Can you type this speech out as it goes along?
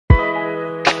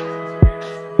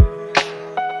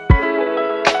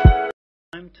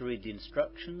time to read the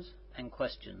instructions and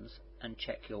questions and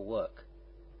check your work.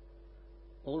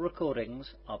 All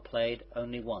recordings are played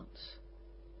only once.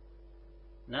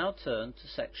 Now turn to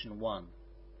Section 1.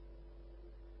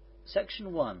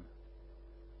 Section 1.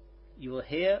 You will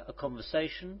hear a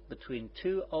conversation between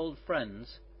two old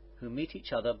friends who meet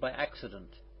each other by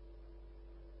accident.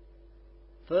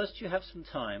 First, you have some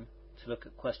time to look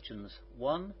at questions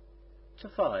 1 to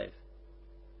 5.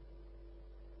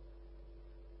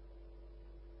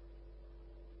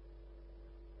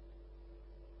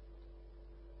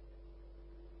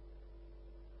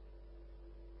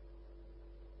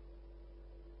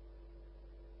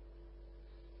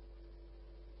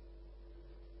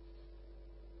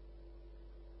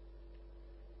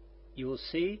 You will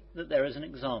see that there is an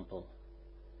example.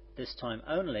 This time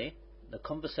only, the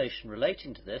conversation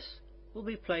relating to this will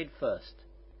be played first.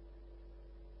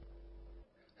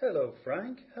 Hello,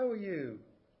 Frank. How are you?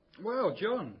 Wow,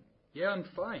 John. Yeah, I'm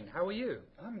fine. How are you?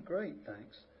 I'm great,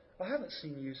 thanks. I haven't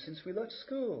seen you since we left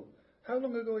school. How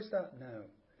long ago is that now?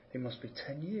 It must be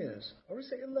 10 years. Or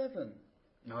is it 11?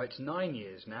 No, it's 9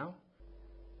 years now.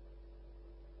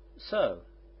 So,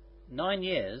 9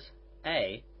 years,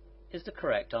 A, is the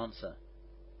correct answer.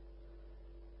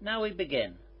 Now we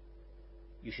begin.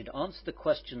 You should answer the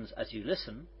questions as you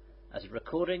listen, as a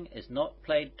recording is not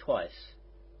played twice.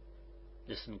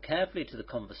 Listen carefully to the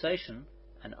conversation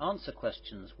and answer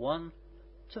questions 1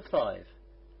 to 5.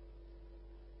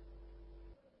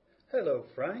 Hello,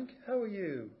 Frank. How are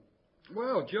you?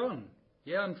 Wow, John.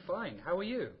 Yeah, I'm fine. How are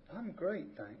you? I'm great,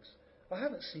 thanks. I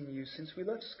haven't seen you since we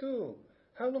left school.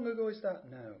 How long ago is that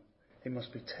now? It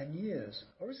must be 10 years.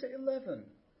 Or is it 11?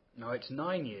 No, it's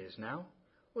 9 years now.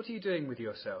 What are you doing with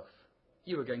yourself?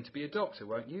 You were going to be a doctor,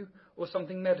 weren't you? Or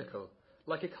something medical,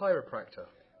 like a chiropractor?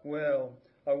 Well,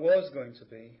 I was going to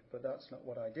be, but that's not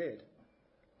what I did.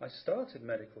 I started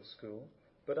medical school,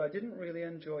 but I didn't really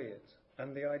enjoy it,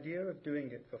 and the idea of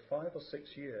doing it for 5 or 6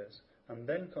 years and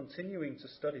then continuing to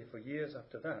study for years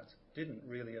after that didn't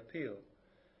really appeal.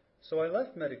 So I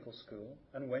left medical school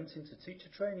and went into teacher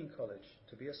training college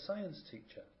to be a science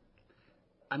teacher.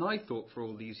 And I thought for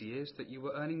all these years that you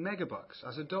were earning megabucks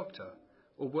as a doctor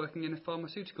or working in a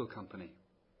pharmaceutical company.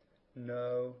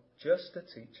 No, just a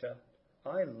teacher.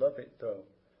 I love it though.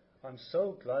 I'm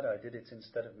so glad I did it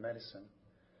instead of medicine.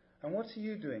 And what are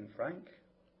you doing, Frank?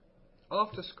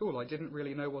 After school I didn't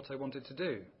really know what I wanted to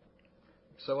do.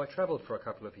 So I travelled for a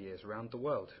couple of years around the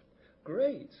world.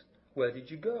 Great! Where did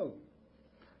you go?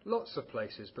 Lots of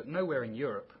places, but nowhere in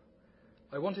Europe.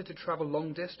 I wanted to travel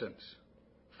long distance.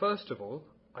 First of all,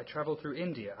 I travelled through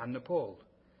India and Nepal.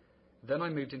 Then I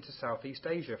moved into Southeast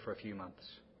Asia for a few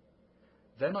months.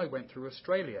 Then I went through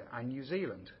Australia and New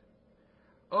Zealand.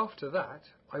 After that,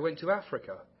 I went to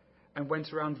Africa and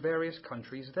went around various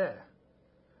countries there.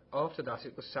 After that,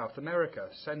 it was South America,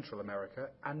 Central America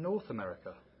and North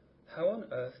America. How on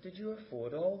earth did you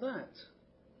afford all that?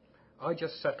 I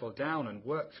just settled down and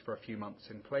worked for a few months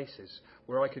in places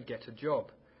where I could get a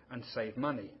job and save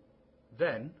money.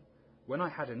 Then, when I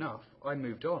had enough, I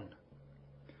moved on.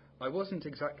 I wasn't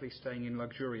exactly staying in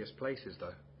luxurious places,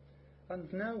 though.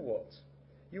 And now what?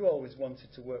 You always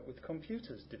wanted to work with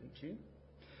computers, didn't you?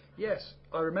 Yes,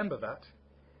 I remember that.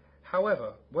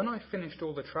 However, when I finished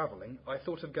all the travelling, I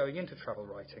thought of going into travel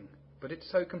writing, but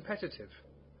it's so competitive.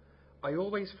 I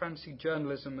always fancied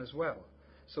journalism as well,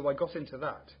 so I got into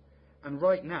that. And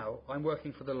right now, I'm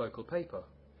working for the local paper.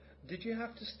 Did you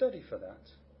have to study for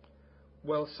that?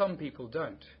 Well, some people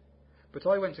don't. But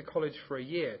I went to college for a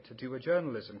year to do a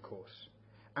journalism course.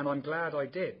 And I'm glad I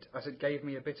did, as it gave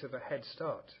me a bit of a head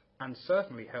start, and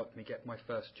certainly helped me get my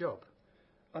first job.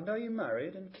 And are you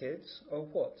married and kids, or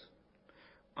what?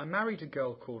 I married a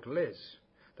girl called Liz,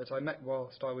 that I met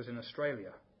whilst I was in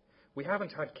Australia. We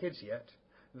haven't had kids yet,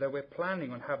 though we're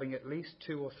planning on having at least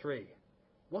 2 or 3.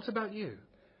 What about you?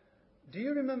 Do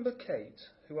you remember Kate,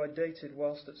 who I dated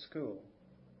whilst at school?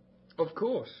 Of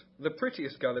course, the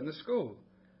prettiest girl in the school.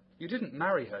 You didn't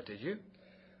marry her, did you?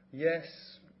 Yes,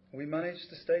 we managed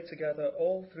to stay together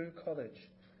all through college.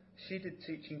 She did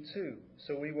teaching too,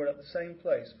 so we were at the same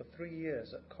place for 3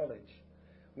 years at college.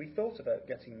 We thought about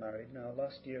getting married in our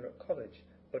last year at college,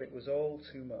 but it was all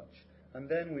too much, and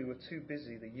then we were too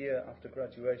busy the year after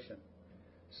graduation.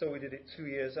 So we did it 2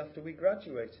 years after we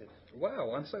graduated.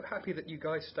 Wow, I'm so happy that you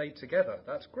guys stayed together.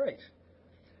 That's great.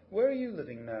 Where are you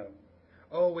living now?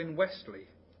 Oh, in Westley.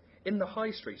 In the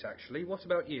High Street, actually. What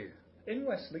about you? In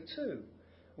Westley too.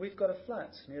 We've got a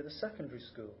flat near the secondary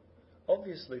school.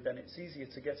 Obviously then it's easier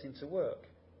to get into work.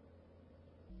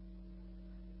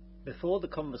 Before the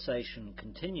conversation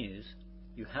continues,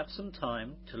 you have some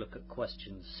time to look at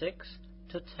questions 6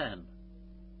 to 10.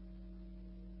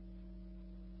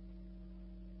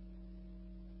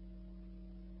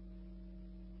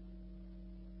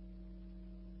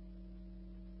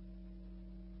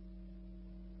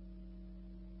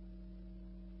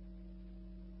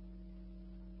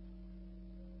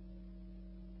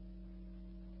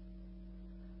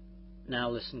 Now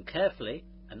listen carefully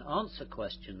and answer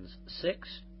questions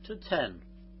 6 to 10.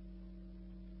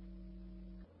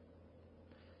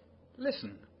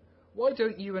 Listen, why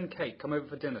don't you and Kate come over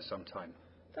for dinner sometime?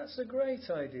 That's a great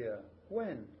idea.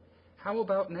 When? How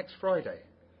about next Friday?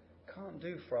 Can't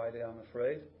do Friday, I'm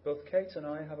afraid. Both Kate and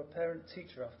I have a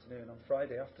parent-teacher afternoon on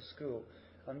Friday after school,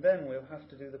 and then we'll have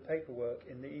to do the paperwork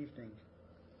in the evening.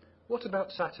 What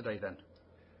about Saturday then?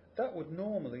 That would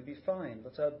normally be fine,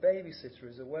 but our babysitter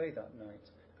is away that night,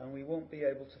 and we won't be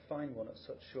able to find one at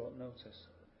such short notice.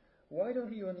 Why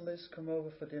don't you and Liz come over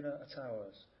for dinner at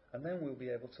ours, and then we'll be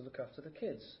able to look after the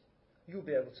kids. You'll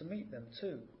be able to meet them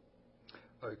too.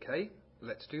 OK,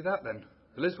 let's do that then.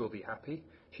 Liz will be happy.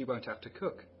 She won't have to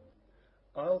cook.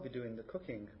 I'll be doing the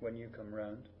cooking when you come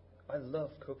round. I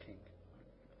love cooking.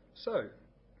 So,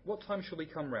 what time shall we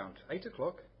come round? 8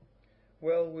 o'clock?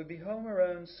 Well, we'll be home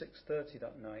around 6:30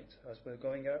 that night, as we're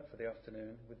going out for the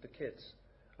afternoon with the kids.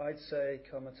 I'd say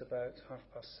come at about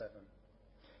 7:30.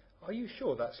 Are you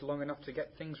sure that's long enough to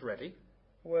get things ready?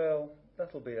 Well,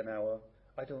 that'll be an hour.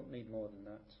 I don't need more than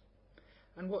that.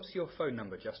 And what's your phone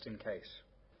number, just in case?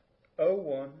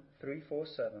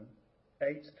 01347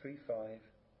 835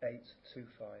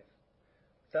 825.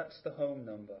 That's the home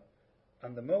number.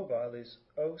 And the mobile is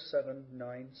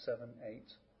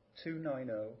 07978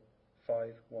 290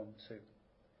 512.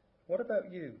 What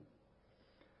about you?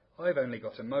 I've only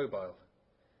got a mobile.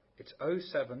 It's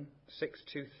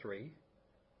 07623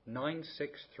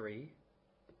 963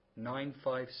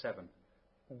 957.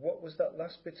 What was that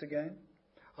last bit again?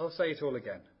 I'll say it all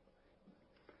again.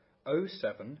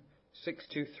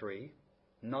 07623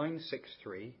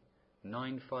 963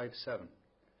 957.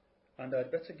 And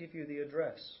I'd better give you the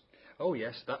address. Oh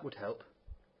yes, that would help.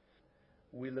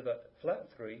 We live at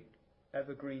Flat 3,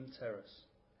 Evergreen Terrace.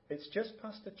 It's just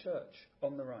past the church,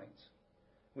 on the right.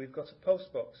 We've got a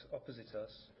postbox opposite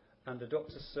us and a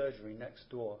doctor's surgery next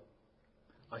door.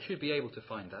 I should be able to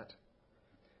find that.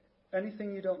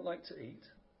 Anything you don't like to eat?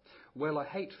 Well, I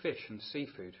hate fish and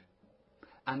seafood.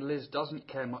 And Liz doesn't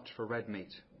care much for red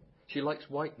meat. She likes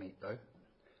white meat, though.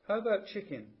 How about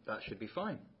chicken? That should be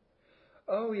fine.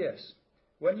 Oh, yes.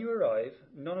 When you arrive,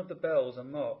 none of the bells are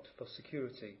marked for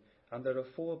security, and there are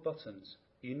 4 buttons.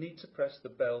 You need to press the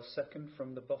bell second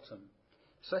from the bottom.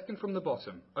 Second from the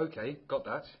bottom. OK, got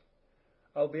that.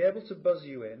 I'll be able to buzz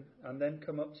you in, and then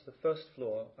come up to the first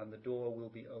floor, and the door will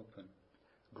be open.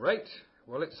 Great.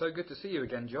 Well, it's so good to see you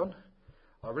again, John.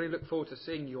 I really look forward to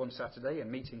seeing you on Saturday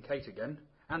and meeting Kate again,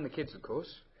 and the kids, of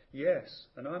course. Yes,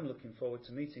 and I'm looking forward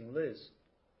to meeting Liz.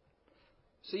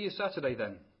 See you Saturday,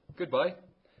 then. Goodbye.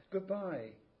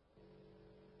 Goodbye.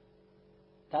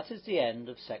 That is the end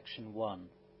of section 1.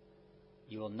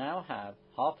 You will now have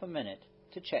half a minute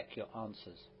to check your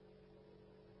answers.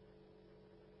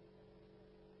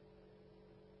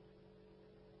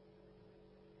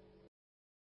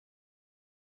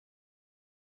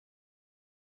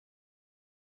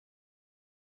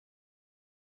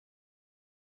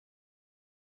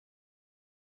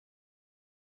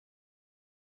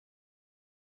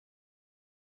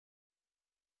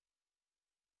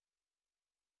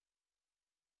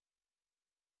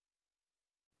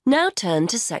 Now turn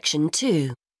to section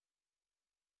 2.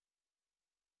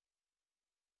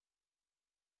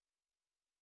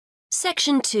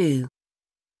 Section 2.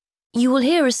 You will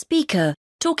hear a speaker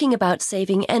talking about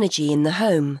saving energy in the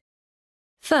home.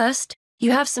 First,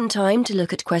 you have some time to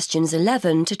look at questions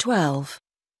 11 to 12.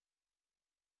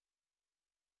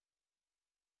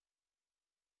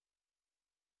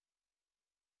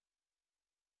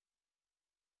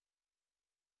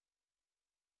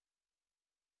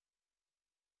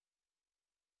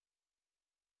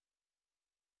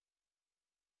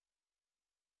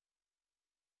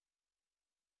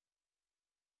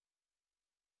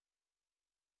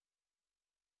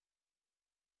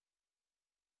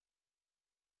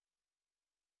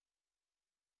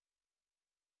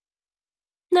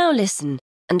 Now listen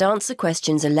and answer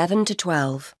questions 11 to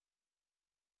 12.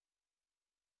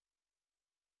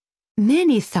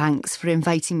 Many thanks for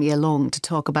inviting me along to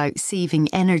talk about saving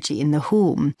energy in the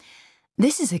home.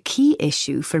 This is a key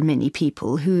issue for many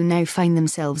people who now find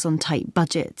themselves on tight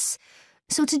budgets.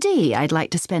 So today I'd like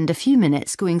to spend a few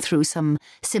minutes going through some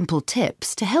simple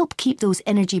tips to help keep those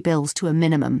energy bills to a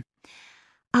minimum.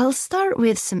 I'll start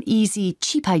with some easy,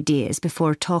 cheap ideas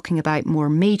before talking about more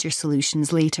major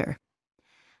solutions later.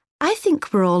 I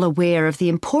think we're all aware of the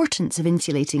importance of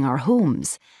insulating our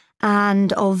homes,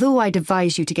 and although I'd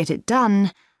advise you to get it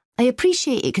done, I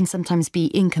appreciate it can sometimes be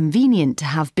inconvenient to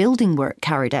have building work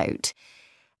carried out.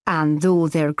 And though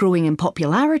they're growing in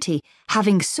popularity,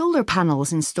 having solar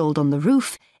panels installed on the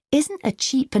roof isn't a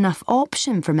cheap enough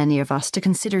option for many of us to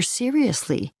consider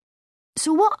seriously.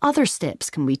 So what other steps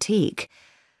can we take?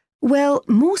 Well,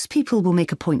 most people will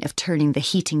make a point of turning the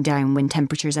heating down when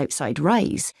temperatures outside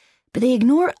rise, but they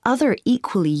ignore other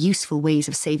equally useful ways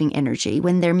of saving energy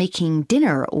when they're making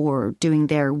dinner or doing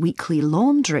their weekly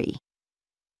laundry.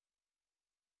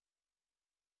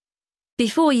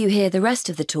 Before you hear the rest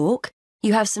of the talk,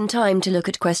 you have some time to look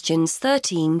at questions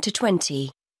 13 to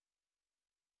 20.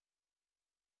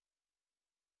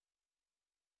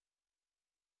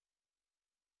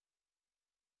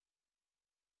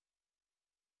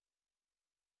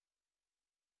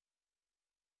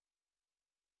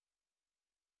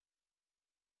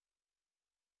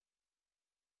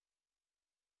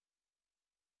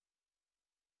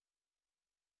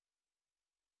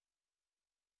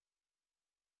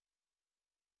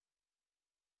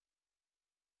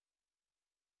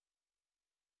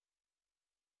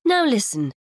 Now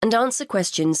listen and answer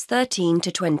questions 13 to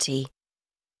 20.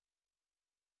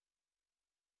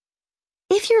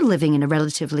 If you're living in a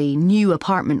relatively new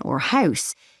apartment or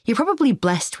house, you're probably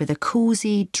blessed with a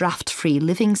cosy, draft-free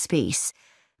living space.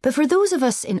 But for those of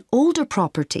us in older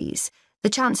properties, the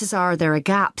chances are there are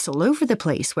gaps all over the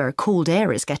place where cold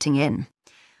air is getting in.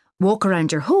 Walk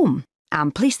around your home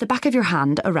and place the back of your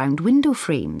hand around window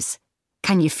frames.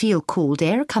 Can you feel cold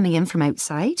air coming in from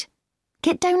outside?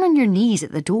 Get down on your knees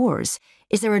at the doors.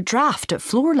 Is there a draft at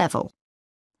floor level?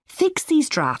 Fix these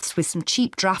drafts with some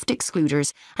cheap draft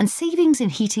excluders and savings in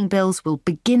heating bills will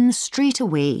begin straight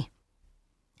away.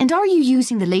 And are you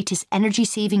using the latest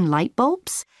energy-saving light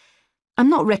bulbs? I'm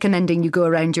not recommending you go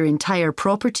around your entire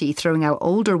property throwing out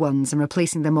older ones and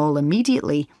replacing them all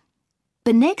immediately.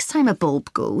 But next time a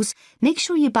bulb goes, make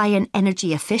sure you buy an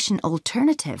energy-efficient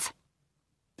alternative.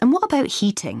 And what about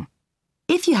heating?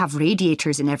 If you have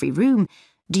radiators in every room,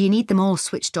 do you need them all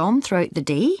switched on throughout the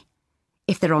day?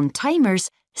 If they're on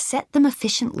timers, set them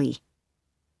efficiently.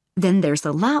 Then there's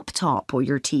the laptop or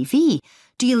your TV.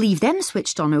 Do you leave them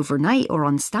switched on overnight or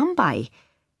on standby?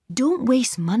 Don't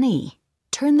waste money.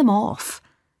 Turn them off.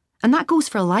 And that goes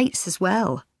for lights as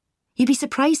well. You'd be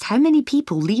surprised how many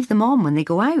people leave them on when they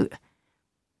go out.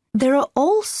 There are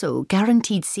also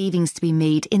guaranteed savings to be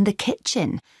made in the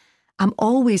kitchen. I'm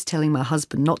always telling my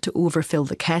husband not to overfill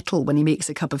the kettle when he makes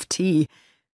a cup of tea.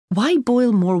 Why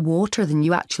boil more water than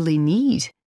you actually need?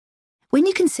 When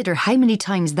you consider how many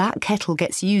times that kettle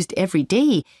gets used every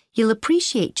day, you'll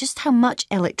appreciate just how much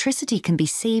electricity can be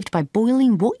saved by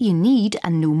boiling what you need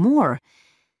and no more.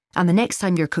 And the next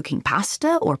time you're cooking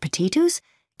pasta or potatoes,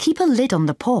 keep a lid on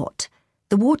the pot.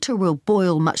 The water will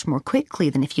boil much more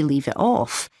quickly than if you leave it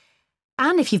off.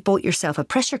 And if you've bought yourself a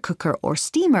pressure cooker or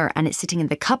steamer and it's sitting in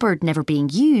the cupboard never being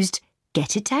used,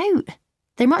 get it out.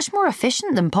 They're much more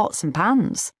efficient than pots and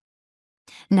pans.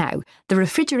 Now, the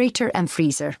refrigerator and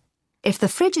freezer. If the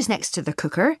fridge is next to the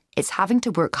cooker, it's having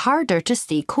to work harder to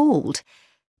stay cold.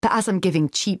 But as I'm giving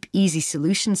cheap, easy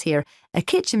solutions here, a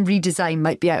kitchen redesign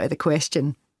might be out of the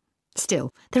question.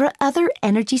 Still, there are other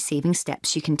energy-saving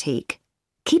steps you can take.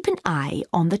 Keep an eye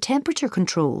on the temperature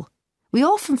control. We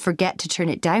often forget to turn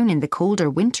it down in the colder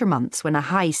winter months when a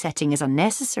high setting is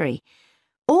unnecessary.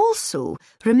 Also,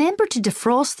 remember to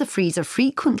defrost the freezer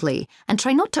frequently and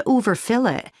try not to overfill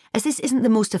it, as this isn't the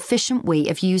most efficient way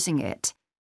of using it.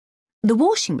 The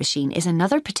washing machine is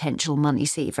another potential money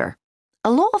saver.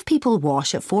 A lot of people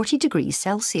wash at 40 degrees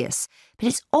Celsius, but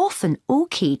it's often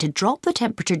okay to drop the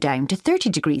temperature down to 30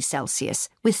 degrees Celsius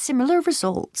with similar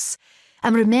results.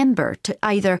 And remember to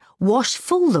either wash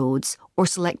full loads or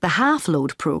select the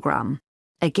half-load programme.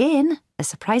 Again, a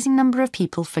surprising number of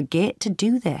people forget to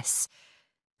do this.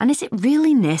 And is it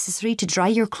really necessary to dry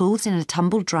your clothes in a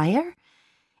tumble dryer?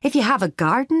 If you have a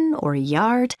garden or a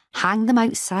yard, hang them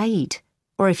outside.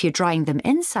 Or if you're drying them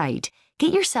inside,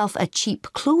 get yourself a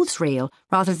cheap clothes rail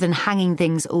rather than hanging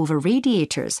things over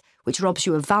radiators, which robs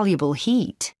you of valuable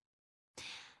heat.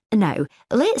 Now,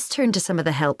 let's turn to some of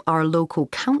the help our local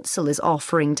council is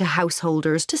offering to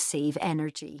householders to save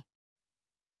energy.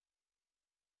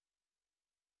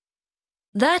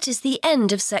 That is the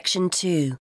end of section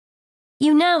 2.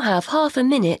 You now have half a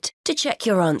minute to check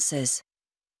your answers.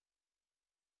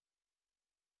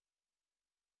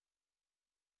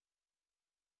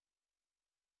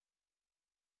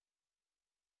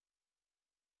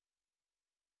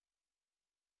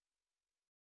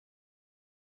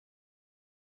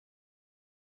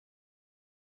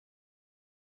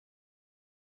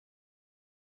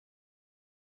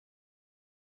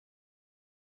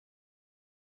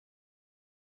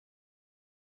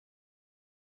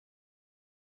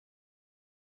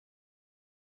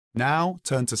 Now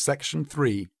turn to section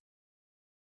 3.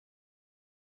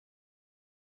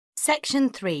 Section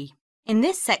 3. In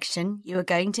this section, you are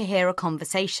going to hear a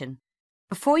conversation.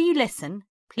 Before you listen,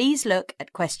 please look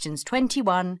at questions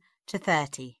 21 to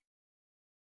 30.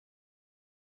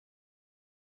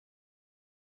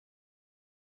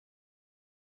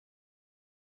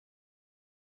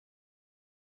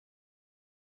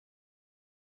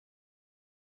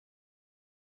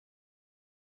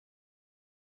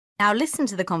 Now listen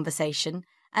to the conversation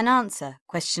and answer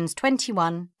questions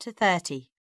 21 to 30.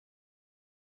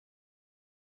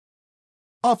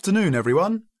 Afternoon,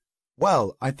 everyone.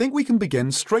 Well, I think we can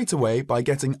begin straight away by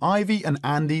getting Ivy and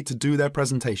Andy to do their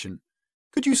presentation.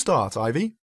 Could you start,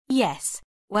 Ivy? Yes.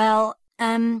 Well,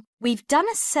 we've done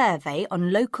a survey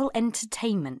on local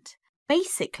entertainment.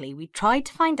 Basically, we tried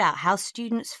to find out how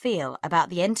students feel about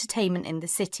the entertainment in the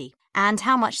city and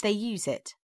how much they use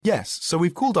it. Yes, so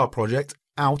we've called our project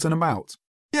Out and About.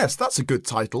 Yes, that's a good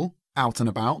title, Out and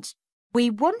About. We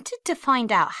wanted to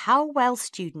find out how well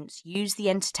students use the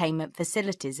entertainment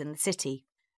facilities in the city,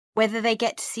 whether they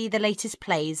get to see the latest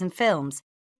plays and films,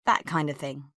 that kind of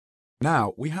thing.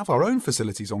 Now, we have our own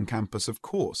facilities on campus, of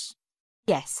course.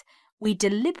 Yes, we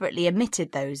deliberately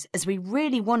omitted those as we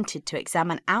really wanted to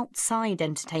examine outside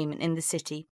entertainment in the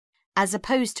city, as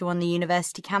opposed to on the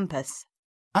university campus.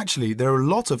 Actually, there are a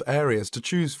lot of areas to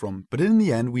choose from, but in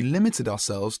the end we limited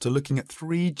ourselves to looking at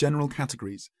 3 general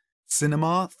categories: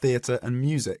 cinema, theatre and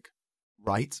music.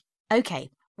 Right? OK,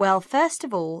 well, first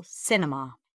of all,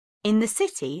 cinema. In the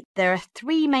city, there are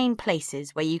 3 main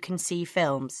places where you can see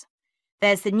films.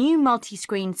 There's the new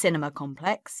multi-screen cinema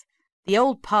complex, the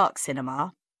old Park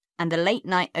Cinema, and the late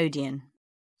night Odeon.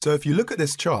 So if you look at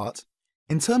this chart,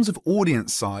 in terms of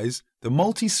audience size, the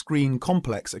multi-screen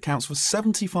complex accounts for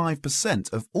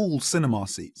 75% of all cinema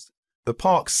seats. The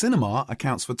Park Cinema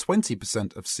accounts for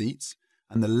 20% of seats,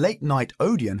 and the late night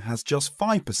Odeon has just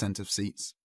 5% of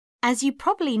seats. As you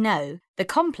probably know, the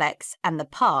complex and the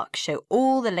park show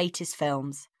all the latest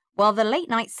films, while the late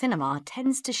night cinema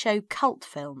tends to show cult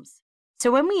films.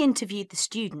 So when we interviewed the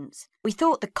students, we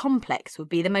thought the complex would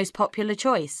be the most popular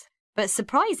choice. But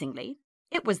surprisingly,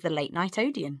 it was the late night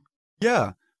Odeon.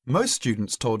 Yeah, most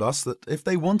students told us that if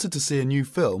they wanted to see a new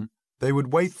film, they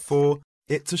would wait for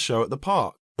it to show at the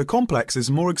park. The complex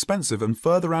is more expensive and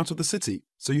further out of the city,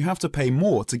 so you have to pay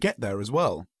more to get there as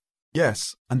well.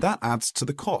 Yes, and that adds to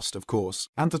the cost, of course,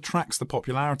 and detracts the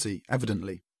popularity,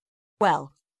 evidently.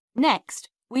 Well, next,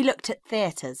 we looked at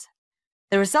theatres.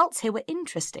 The results here were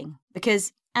interesting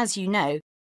because, as you know,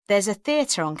 there's a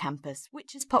theatre on campus,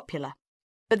 which is popular.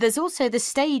 But there's also the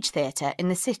Stage Theatre in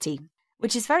the city,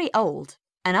 which is very old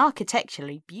and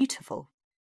architecturally beautiful.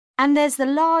 And there's the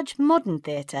large modern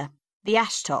theatre, the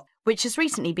Ashtop, which has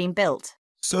recently been built.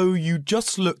 So you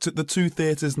just looked at the 2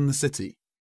 theatres in the city?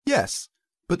 Yes,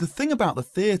 but the thing about the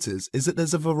theatres is that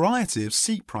there's a variety of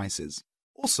seat prices.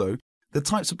 Also, the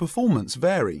types of performance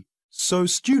vary, so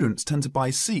students tend to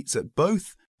buy seats at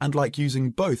both and like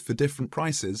using both for different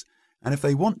prices, and if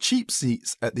they want cheap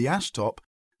seats at the Ashtop,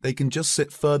 they can just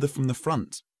sit further from the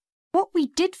front. What we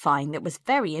did find that was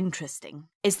very interesting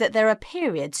is that there are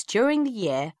periods during the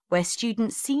year where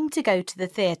students seem to go to the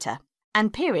theatre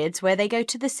and periods where they go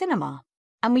to the cinema.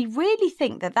 And we really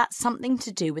think that that's something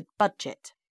to do with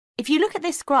budget. If you look at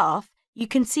this graph, you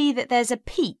can see that there's a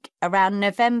peak around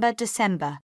November,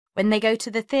 December when they go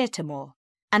to the theatre more,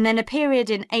 and then a period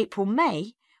in April,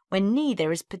 May when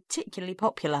neither is particularly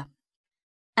popular.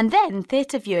 And then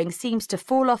theatre viewing seems to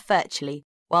fall off virtually,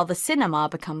 while the cinema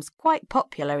becomes quite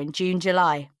popular in June,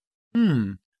 July.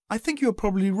 I think you're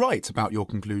probably right about your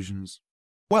conclusions.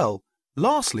 Well,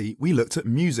 lastly, we looked at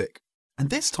music. And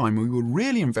this time we were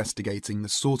really investigating the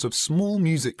sort of small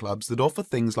music clubs that offer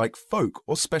things like folk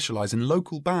or specialise in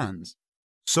local bands.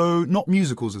 So not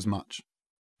musicals as much.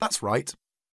 That's right.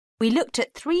 We looked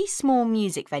at 3 small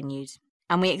music venues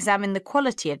and we examined the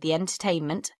quality of the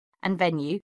entertainment and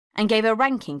venue and gave a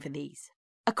ranking for these.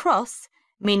 A cross,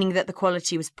 meaning that the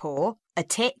quality was poor, a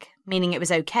tick, meaning it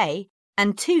was okay,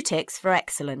 and 2 ticks for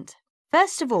excellent.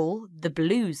 First of all, the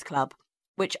Blues Club,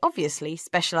 which obviously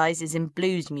specialises in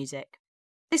blues music.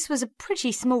 This was a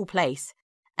pretty small place,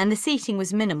 and the seating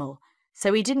was minimal,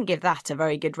 so we didn't give that a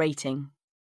very good rating.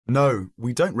 No,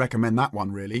 we don't recommend that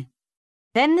one, really.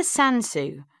 Then the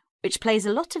Sansu, which plays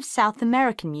a lot of South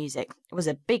American music, was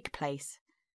a big place.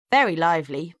 Very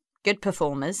lively, good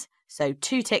performers, so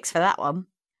 2 ticks for that one.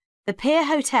 The Pier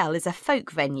Hotel is a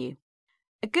folk venue,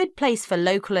 a good place for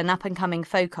local and up-and-coming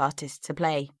folk artists to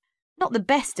play. Not the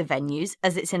best of venues,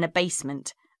 as it's in a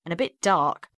basement and a bit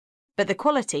dark, but the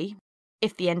quality,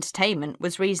 if the entertainment,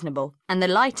 was reasonable, and the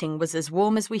lighting was as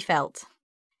warm as we felt.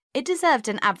 It deserved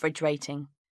an average rating.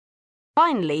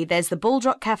 Finally, there's the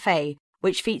Bulldrock Cafe,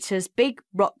 which features big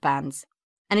rock bands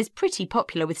and is pretty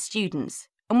popular with students,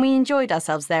 and we enjoyed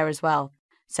ourselves there as well.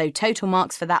 So total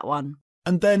marks for that one.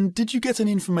 And then, did you get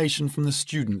any information from the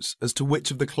students as to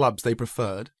which of the clubs they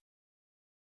preferred?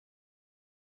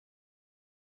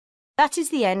 That is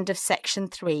the end of section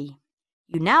 3.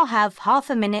 You now have half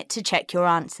a minute to check your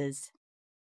answers.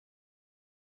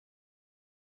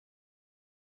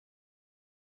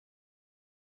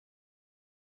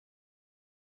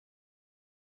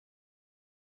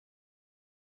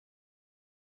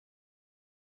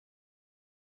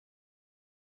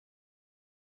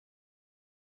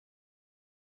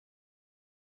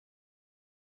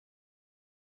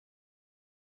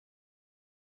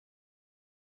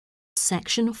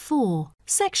 Section 4.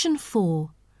 Section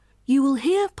 4. You will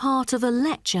hear part of a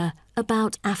lecture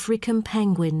about African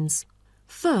penguins.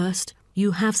 First,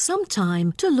 you have some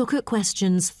time to look at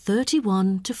questions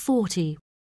 31 to 40.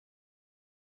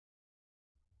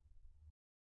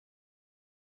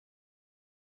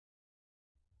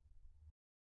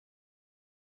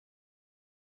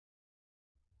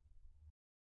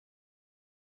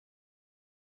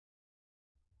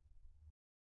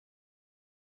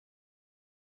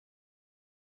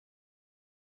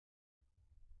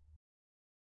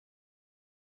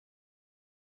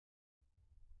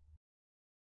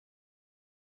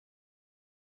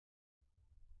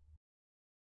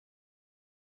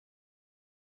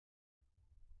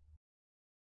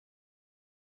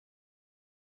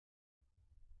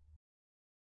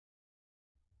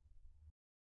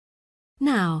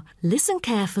 Now, listen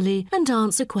carefully and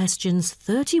answer questions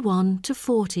 31 to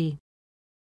 40.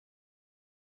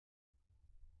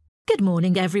 Good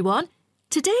morning, everyone.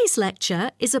 Today's lecture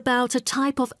is about a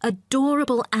type of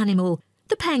adorable animal,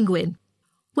 the penguin.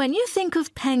 When you think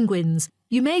of penguins,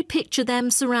 you may picture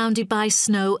them surrounded by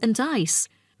snow and ice.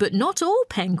 But not all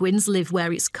penguins live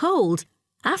where it's cold.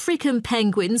 African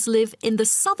penguins live in the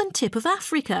southern tip of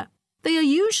Africa. They are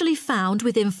usually found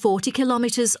within 40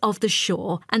 kilometres of the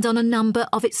shore and on a number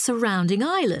of its surrounding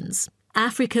islands.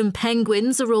 African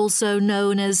penguins are also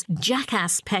known as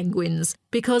jackass penguins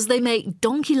because they make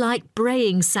donkey-like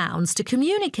braying sounds to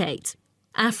communicate.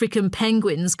 African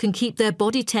penguins can keep their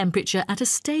body temperature at a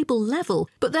stable level,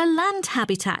 but their land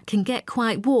habitat can get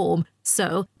quite warm,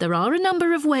 so there are a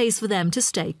number of ways for them to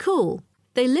stay cool.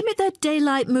 They limit their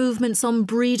daylight movements on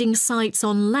breeding sites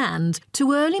on land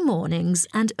to early mornings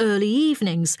and early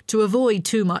evenings to avoid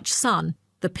too much sun.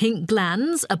 The pink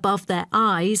glands above their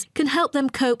eyes can help them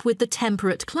cope with the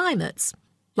temperate climates.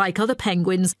 Like other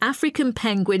penguins, African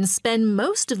penguins spend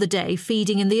most of the day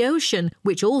feeding in the ocean,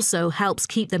 which also helps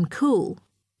keep them cool.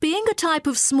 Being a type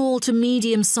of small to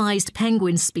medium-sized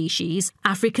penguin species,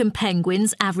 African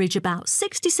penguins average about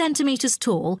 60 centimetres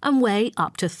tall and weigh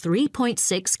up to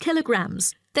 3.6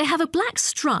 kilograms. They have a black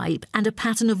stripe and a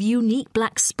pattern of unique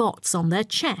black spots on their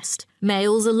chest.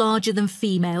 Males are larger than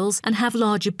females and have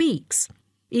larger beaks.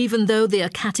 Even though they are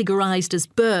categorised as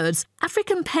birds,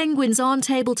 African penguins aren't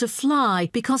able to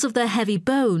fly because of their heavy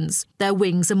bones. Their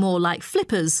wings are more like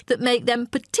flippers that make them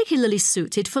particularly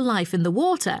suited for life in the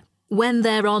water. When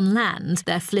they're on land,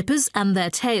 their flippers and their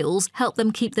tails help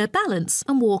them keep their balance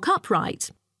and walk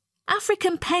upright.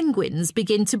 African penguins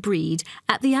begin to breed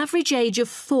at the average age of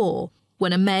 4.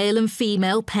 When a male and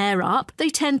female pair up, they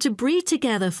tend to breed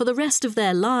together for the rest of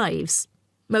their lives.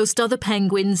 Most other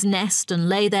penguins nest and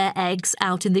lay their eggs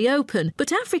out in the open,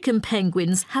 but African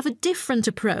penguins have a different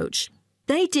approach.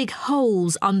 They dig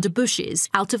holes under bushes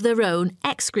out of their own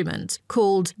excrement,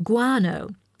 called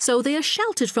guano, so they are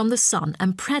sheltered from the sun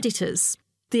and predators.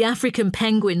 The African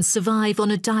penguins survive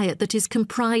on a diet that is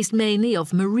comprised mainly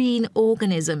of marine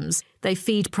organisms. They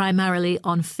feed primarily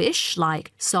on fish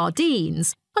like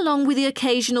sardines, along with the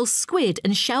occasional squid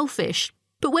and shellfish.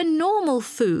 But when normal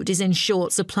food is in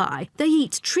short supply, they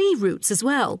eat tree roots as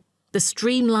well. The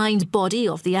streamlined body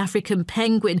of the African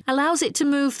penguin allows it to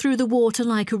move through the water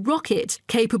like a rocket,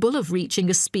 capable of reaching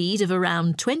a speed of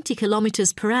around 20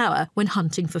 kilometres per hour when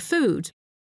hunting for food.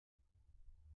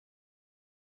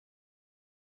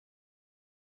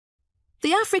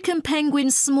 The African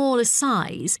penguin's smaller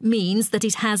size means that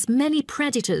it has many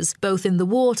predators both in the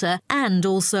water and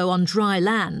also on dry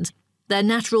land. Their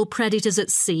natural predators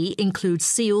at sea include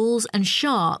seals and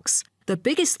sharks. The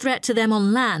biggest threat to them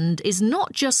on land is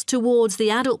not just towards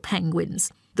the adult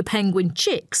penguins. The penguin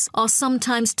chicks are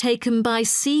sometimes taken by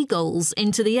seagulls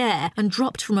into the air and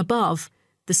dropped from above.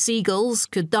 The seagulls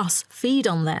could thus feed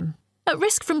on them. At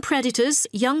risk from predators,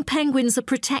 young penguins are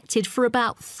protected for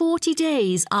about 40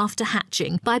 days after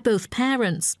hatching by both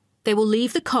parents. They will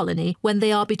leave the colony when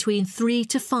they are between 3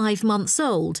 to 5 months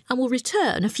old and will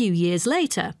return a few years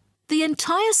later. The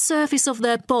entire surface of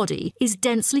their body is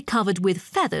densely covered with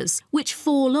feathers, which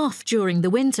fall off during the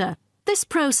winter. This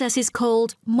process is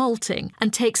called molting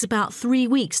and takes about 3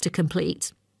 weeks to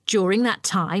complete. During that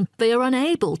time, they are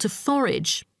unable to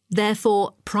forage.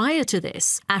 Therefore, prior to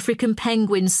this, African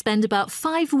penguins spend about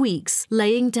 5 weeks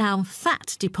laying down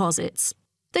fat deposits.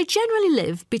 They generally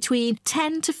live between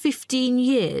 10 to 15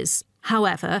 years.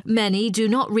 However, many do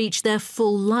not reach their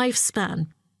full lifespan.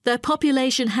 Their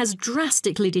population has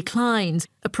drastically declined.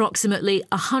 Approximately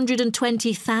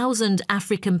 120,000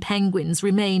 African penguins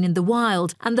remain in the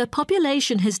wild, and their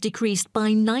population has decreased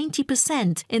by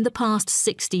 90% in the past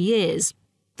 60 years.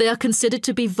 They are considered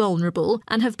to be vulnerable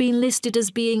and have been listed as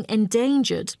being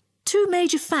endangered. 2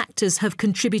 major factors have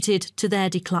contributed to their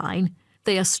decline.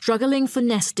 They are struggling for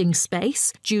nesting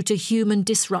space due to human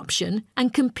disruption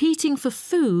and competing for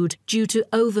food due to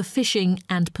overfishing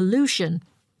and pollution.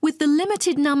 With the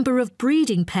limited number of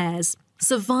breeding pairs,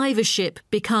 survivorship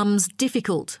becomes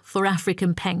difficult for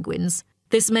African penguins.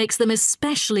 This makes them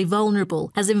especially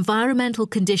vulnerable as environmental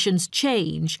conditions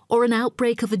change or an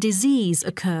outbreak of a disease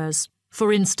occurs.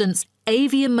 For instance,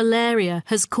 avian malaria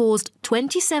has caused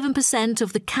 27%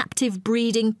 of the captive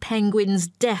breeding penguins'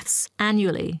 deaths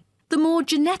annually. The more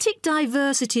genetic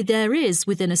diversity there is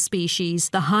within a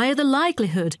species, the higher the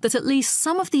likelihood that at least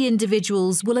some of the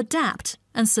individuals will adapt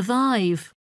and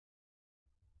survive.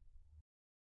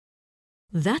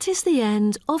 That is the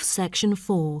end of section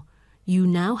 4. You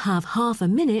now have half a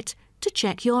minute to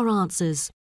check your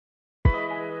answers.